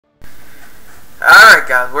Alright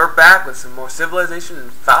guys, we're back with some more Civilization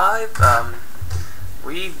 5.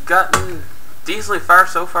 We've gotten decently far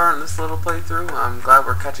so far in this little playthrough. I'm glad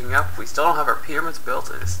we're catching up. We still don't have our pyramids built,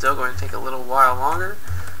 and it's still going to take a little while longer,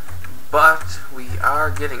 but we are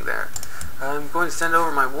getting there. I'm going to send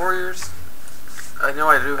over my warriors. I know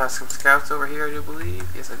I do have some scouts over here, I do believe.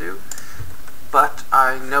 Yes, I do. But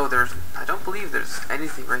I don't believe there's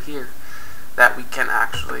anything right here that we can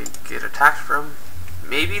actually get attacked from.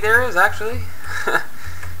 Maybe there is, actually.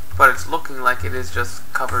 But it's looking like it is just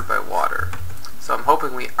covered by water. So I'm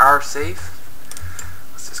hoping we are safe.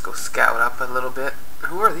 Let's just go scout up a little bit.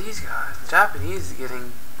 Who are these guys? The Japanese is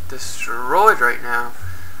getting destroyed right now.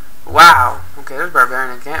 Wow. Okay, there's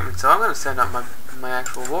barbarian encampment. So I'm going to send out my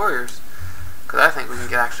actual warriors, because I think we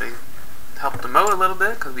can actually help them out a little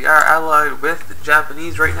bit, because we are allied with the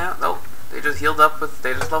Japanese right now. Nope. They just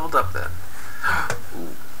they just leveled up then.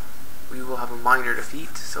 Ooh. We will have a minor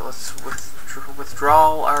defeat, so let's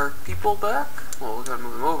withdraw our people back. Well, we're gonna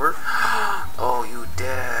move them over. Oh, you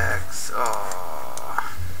dicks.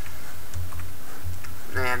 Oh.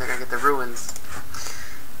 Man, they're gonna get the ruins.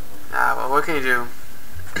 Ah, well, what can you do?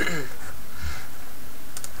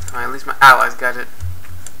 Well, at least my allies got it.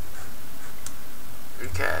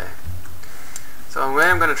 Okay. So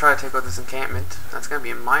I'm gonna try to take out this encampment. That's gonna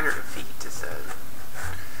be a minor defeat, it said.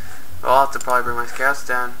 Well, I'll have to probably bring my scouts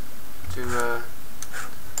down to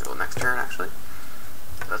well, next turn actually,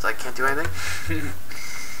 because I can't do anything.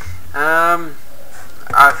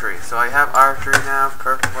 Archery. So I have archery now.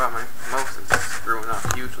 Perfect. Wow, my mouse is screwing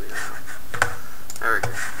up hugely now. There we go.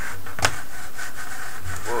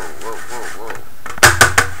 Whoa, whoa, whoa, whoa.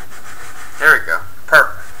 There we go.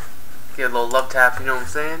 Perfect. Get a little love tap. You know what I'm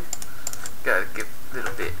saying? Gotta get a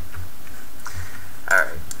little bit. All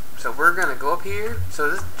right. So we're gonna go up here. So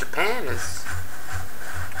this Japan is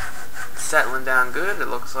settling down good, it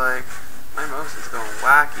looks like. My mouse is going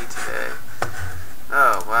wacky today.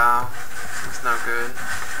 Oh, wow. That's no good.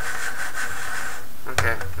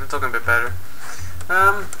 Okay, it's looking a bit better.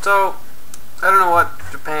 So, I don't know what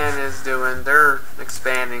Japan is doing. They're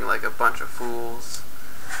expanding like a bunch of fools.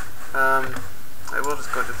 I will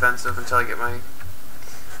just go defensive until I get my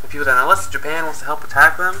people down. Unless Japan wants to help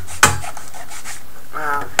attack them.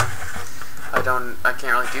 Well, I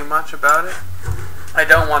can't really do much about it. I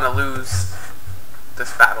don't want to lose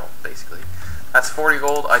this battle, basically. That's 40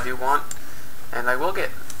 gold I do want, and I will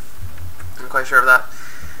get. I'm quite sure of that.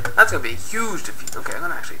 That's going to be a huge defeat. Okay, I'm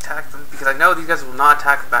going to actually attack them, because I know these guys will not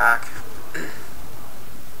attack back.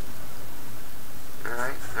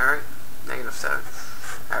 Alright, alright. -7.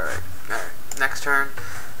 Alright, alright. Next turn.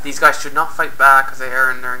 These guys should not fight back, because they are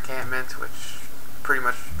in their encampment, which pretty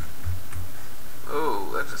much...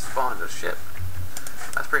 Oh, that just spawned a ship.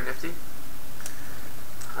 That's pretty nifty.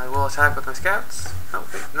 I will attack with my scouts. Oh,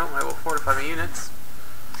 wait, no, I will fortify my units.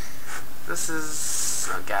 This is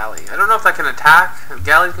a galley. I don't know if that can attack. A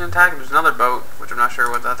galley can attack, and there's another boat, which I'm not sure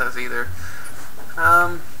what that does either.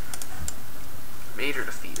 Major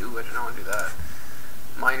defeat. Ooh, I don't want to do that.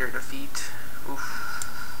 Minor defeat. Oof.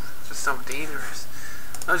 It's just so dangerous.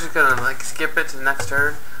 I was just gonna, like, skip it to the next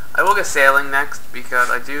turn. I will get sailing next, because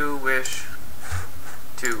I do wish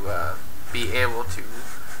to, be able to,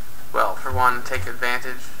 well, for one, take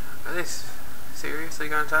advantage. Are they seriously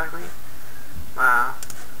going to attack me? Wow.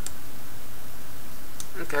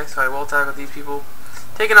 Okay, so I will attack with these people.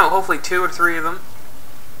 Taking out hopefully 2 or 3 of them.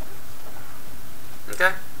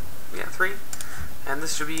 Okay. Yeah, 3. And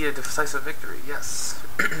this should be a decisive victory, yes.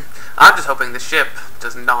 I'm just hoping the ship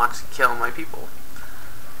does not kill my people.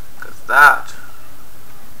 Because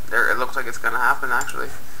it looks like it's going to happen, actually.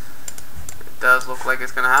 It does look like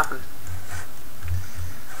it's going to happen.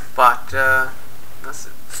 But, that's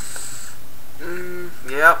it.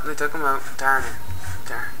 Yep, they took him out. Darn it.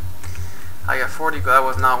 Darn. I got 40, but that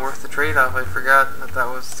was not worth the trade-off. I forgot that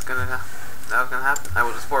was gonna happen. I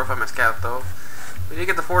will just fortify my scout, though. We did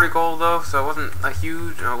get the 40 gold, though, so it wasn't a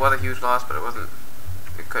huge, it was a huge loss, but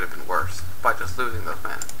it could have been worse by just losing those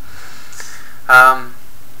men.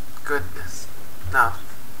 Goodness. Now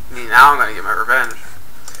I'm gonna get my revenge.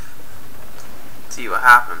 See what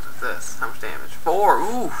happens with this. How much damage? 4.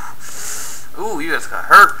 Ooh. Ooh, you just got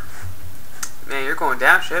hurt. Man, you're going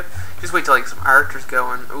down, ship. Just wait till like some archers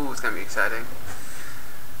going. Ooh, it's gonna be exciting.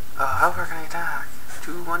 How far can I attack?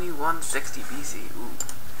 22160 BC. Ooh.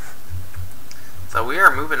 So we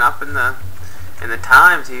are moving up in the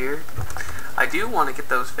times here. I do want to get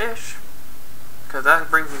those fish, because that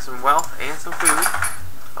brings me some wealth and some food.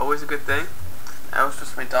 Always a good thing. That was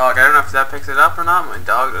just my dog. I don't know if that picks it up or not. My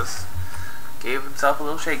dog just gave himself a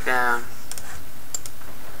little shakedown.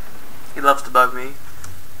 He loves to bug me.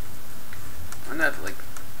 I'm gonna have to, like,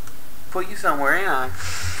 put you somewhere, ain't I?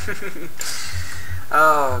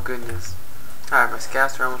 Oh, goodness. Alright, my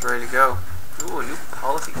scouts are almost ready to go. Ooh, a new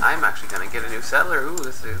policy. I'm actually going to get a new settler. Ooh,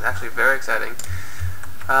 this is actually very exciting.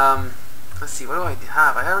 Let's see, what do I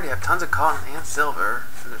have? I already have tons of cotton and silver.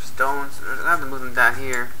 And there's stones. I have to move them down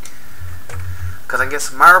here. Because I can get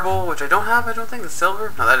some marble, which I don't have, I don't think. The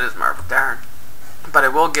silver? No, that is marble. Darn. But I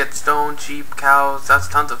will get stone, sheep, cows. That's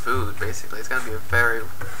tons of food, basically. It's going to be a very...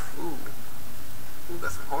 Ooh. Ooh,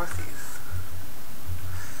 got some horses.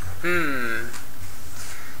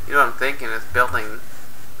 You know what I'm thinking is building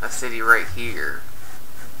a city right here.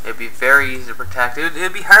 It'd be very easy to protect.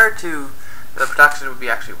 It'd be hard to... The production would be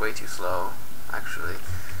actually way too slow, actually.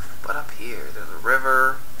 But up here, there's a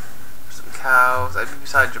river, some cows. I'd be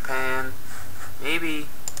beside Japan. Maybe,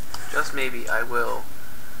 just maybe, I will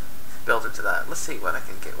build into that. Let's see what I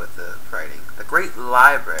can get with the writing. The Great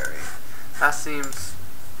Library. That seems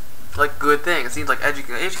like a good thing. It seems like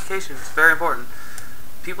education is very important.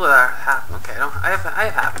 People that are happy. Okay, I have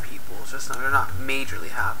happy people. It's just they're not majorly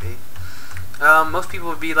happy. Most people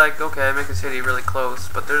would be like, okay, make a city really close,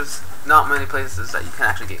 but there's not many places that you can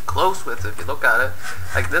actually get close with if you look at it.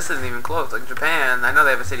 Like, this isn't even close. Like, Japan, I know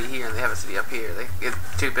they have a city here and they have a city up here. It's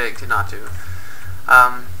too big to not to.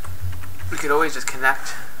 We could always just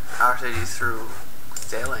connect our cities through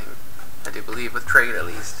sailing, I do believe, with trade at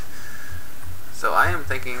least. So I am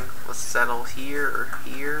thinking, let's settle here or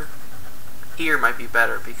here. Here might be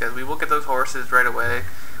better because we will get those horses right away.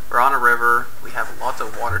 We're on a river. We have lots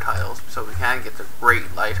of water tiles, so we can get the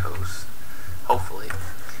Great Lighthouse, hopefully,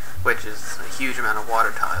 which is a huge amount of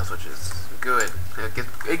water tiles, which is good.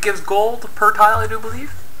 It gives gold per tile, I do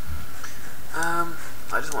believe.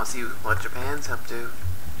 I just want to see what Japan's up to.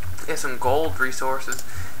 Get some gold resources.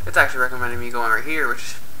 It's actually recommending me going right here,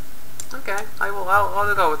 which, okay,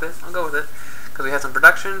 I'll go with it. I'll go with it. Because we had some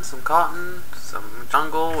production, some cotton, some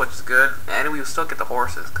jungle, which is good, and we will still get the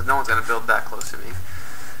horses, because no one's going to build that close to me.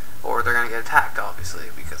 Or they're going to get attacked, obviously,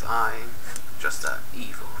 because I'm just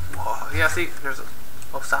evil. Whoa. Yeah, see, there's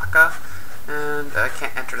Osaka, and I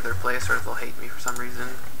can't enter their place or they'll hate me for some reason.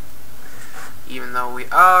 Even though we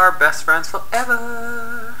are best friends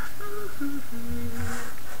forever.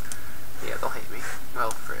 Yeah, they'll hate me.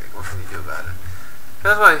 Well, frig, what can you do about it?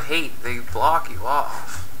 That's what I hate. They block you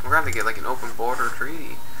off. We're going to have to get like an open border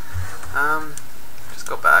treaty. Just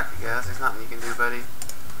go back, I guess. There's nothing you can do, buddy.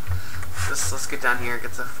 Let's get down here,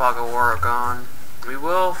 get the fog of war gone. We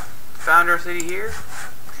will found our city here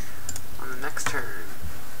on the next turn.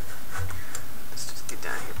 Let's just get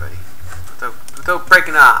down here, buddy. Without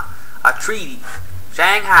breaking a treaty.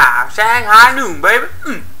 Shanghai noon, baby.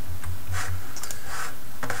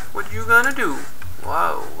 What you gonna do?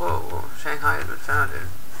 Whoa. Shanghai has been founded.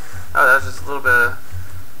 Oh, that's just a little bit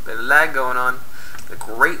of lag going on. The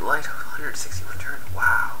Great Light, 161 turns.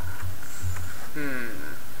 Wow.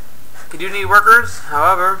 We do need workers,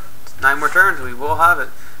 however, 9 more turns, we will have it.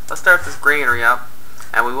 Let's start this granary up,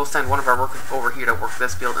 and we will send one of our workers over here to work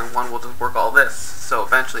this field, and one will just work all this, so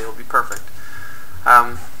eventually it will be perfect.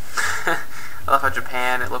 I love how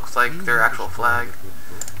Japan, it looks like their actual flag.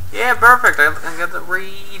 Yeah, perfect, I got the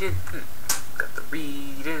reading. Got the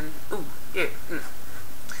reading. Ooh, yeah.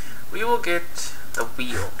 We will get the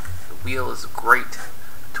wheel. The wheel is a great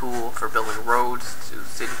tool for building roads to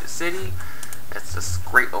city. It's just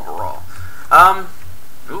great overall.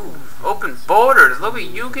 Ooh, open borders. Look at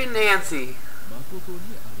you get Nancy.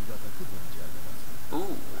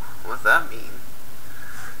 Ooh, what's that mean?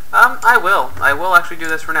 I will actually do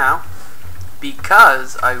this for now.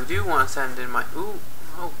 Because I do want to send in my... Ooh,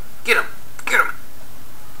 oh, get him,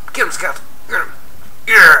 scouts, get him,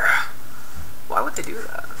 yeah! Why would they do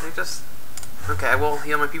that? They just... Okay, I will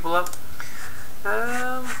heal my people up.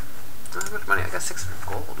 How much money? I got 600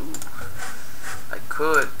 gold, ooh. I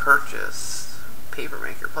could purchase paper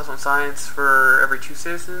maker, +1 science for every 2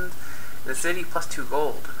 citizens in the city, +2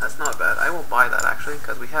 gold. That's not bad. I will buy that actually,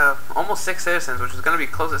 because we have almost 6 citizens, which is going to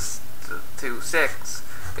be closest to 6.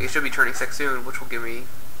 It should be turning 6 soon, which will give me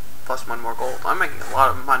 +1 more gold. I'm making a lot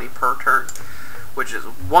of money per turn, which is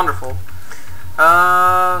wonderful.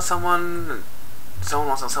 Someone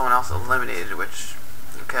wants someone else eliminated, which,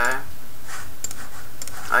 okay.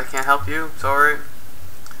 I can't help you, sorry.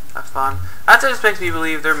 That's fun. That just makes me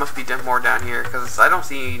believe there must be more down here, because I don't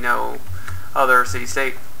see no other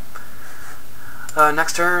city-state.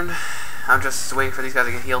 Next turn, I'm just waiting for these guys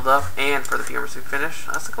to get healed up, and for the PRs to finish.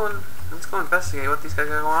 Let's go investigate what these guys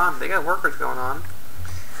got going on. They got workers going on.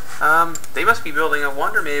 They must be building a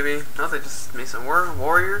wonder, maybe. No, they just made some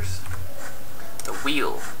warriors. The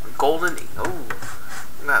wheel. Golden. Oh,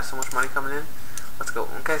 we got so much money coming in. Let's go.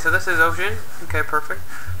 Okay, so this is ocean. Okay, perfect.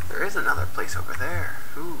 There is another place over there.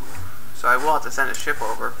 Ooh. so I will have to send a ship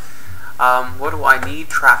over. What do I need?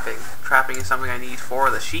 Trapping. Trapping is something I need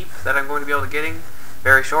for the sheep that I'm going to be able to getting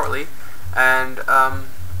very shortly. And, ooh,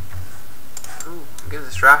 I'm getting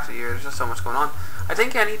distracted here. There's just so much going on. I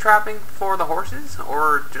think I need trapping for the horses,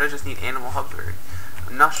 or did I just need animal husbandry?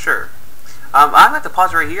 I'm not sure. I'm at the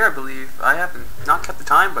pause right here, I believe. I haven't not kept the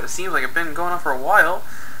time, but it seems like it's been going on for a while.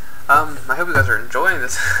 I hope you guys are enjoying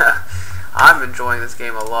this. I'm enjoying this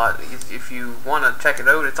game a lot. If you want to check it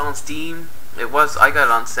out, it's on Steam. I got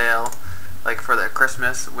it on sale, like for the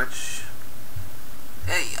Christmas, which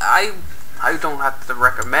I don't have to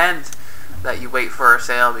recommend that you wait for a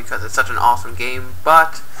sale because it's such an awesome game,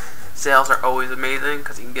 but sales are always amazing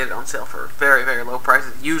because you can get it on sale for very, very low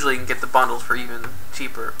prices. Usually you can get the bundles for even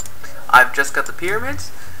cheaper. I've just got the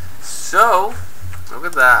pyramids, so look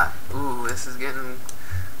at that. Ooh, this is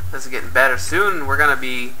getting better. Soon we're gonna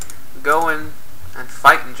be going and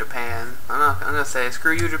fighting Japan. I'm gonna say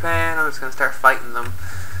screw you, Japan. I'm just gonna start fighting them.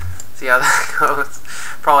 See how that goes.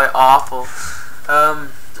 Probably awful.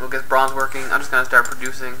 We'll get bronze working. I'm just gonna start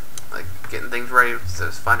producing, like getting things ready to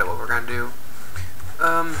just find out what we're gonna do.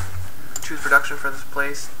 Choose production for this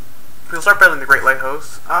place. We'll start building the Great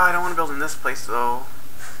Lighthouse. I don't want to build in this place though.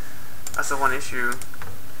 That's the one issue.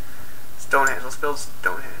 Stonehenge. Let's build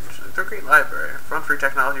Stonehenge. It's a great library. Front Free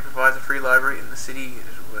Technology provides a free library in the city.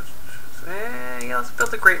 Yeah, let's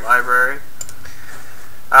build a great library.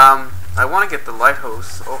 I want to get the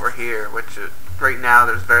lighthouse over here, which right now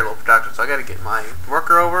there's very low production, so I got to get my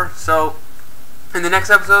worker over. So in the next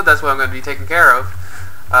episode, that's what I'm going to be taking care of.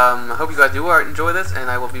 I hope you guys do enjoy this,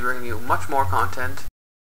 and I will be bringing you much more content